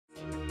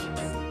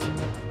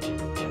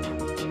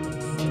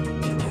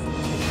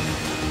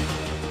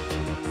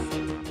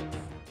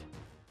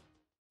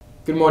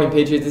Good morning,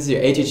 Patriots. This is your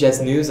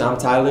HHS News. I'm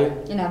Tyler.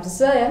 And I'm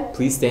Cecilia.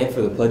 Please stand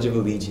for the Pledge of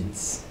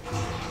Allegiance.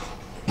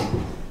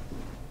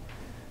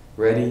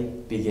 Ready,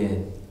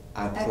 begin.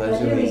 I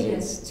pledge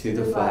allegiance to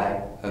the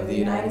flag of the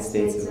United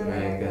States of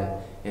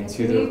America and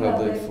to the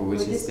republic for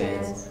which it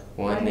stands,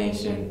 one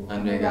nation,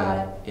 under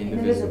God,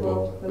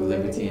 indivisible, with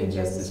liberty and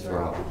justice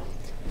for all.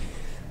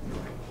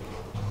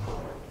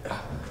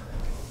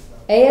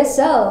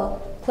 ASL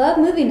Club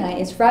Movie Night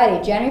is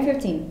Friday, January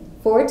 15th,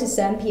 4 to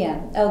 7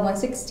 p.m.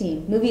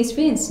 L116. Movie is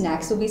free and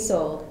snacks will be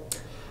sold.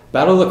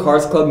 Battle of the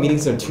Cards Club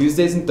meetings are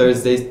Tuesdays and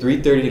Thursdays,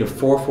 3:30 to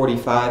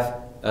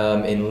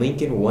 4:45 in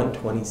Lincoln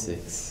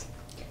 126.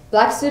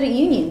 Black Student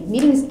Union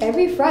meetings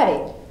every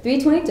Friday,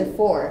 3:20 to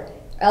 4,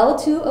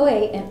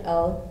 L208 and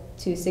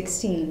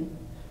L216.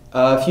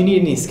 If you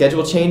need any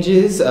schedule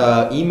changes,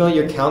 email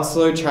your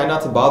counselor. Try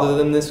not to bother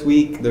them this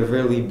week. They're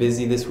really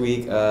busy this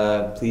week.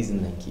 Please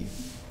and thank you.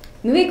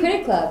 Movie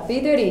Critic Club,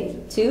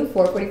 3:30 to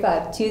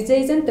 4:45,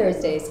 Tuesdays and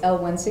Thursdays,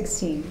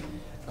 L116.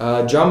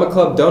 Drama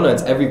Club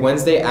donuts every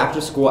Wednesday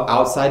after school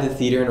outside the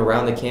theater and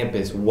around the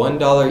campus.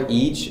 $1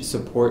 each.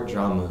 Support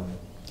drama.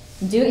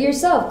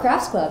 Do-it-yourself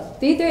Crafts Club,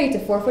 3:30 to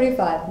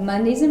 4:45,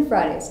 Mondays and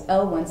Fridays,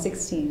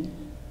 L116.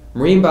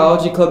 Marine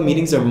Biology Club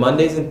meetings are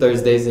Mondays and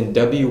Thursdays in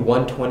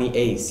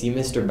W128. See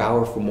Mr.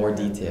 Bauer for more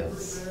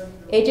details.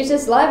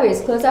 HHS Library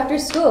is closed after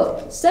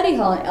school. Study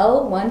hall in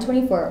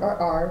L124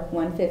 or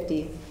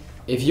R150.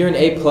 If you're an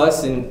A+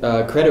 in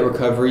credit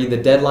recovery, the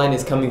deadline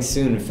is coming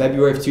soon,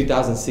 February of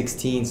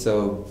 2016,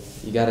 so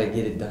you gotta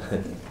get it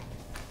done.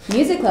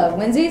 Music Club,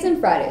 Wednesdays and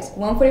Fridays,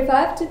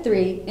 1:45 to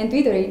 3 and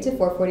 3:30 to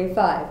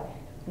 4:45.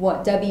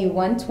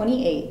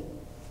 W128.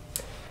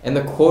 And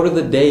the quote of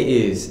the day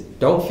is,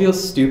 "Don't feel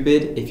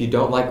stupid if you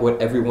don't like what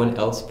everyone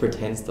else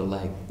pretends to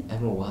like."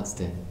 Emma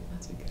Watson.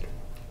 That's a good one.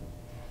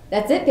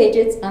 That's it,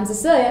 Patriots. I'm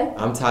Cecilia.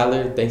 I'm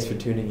Tyler. Thanks for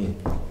tuning in.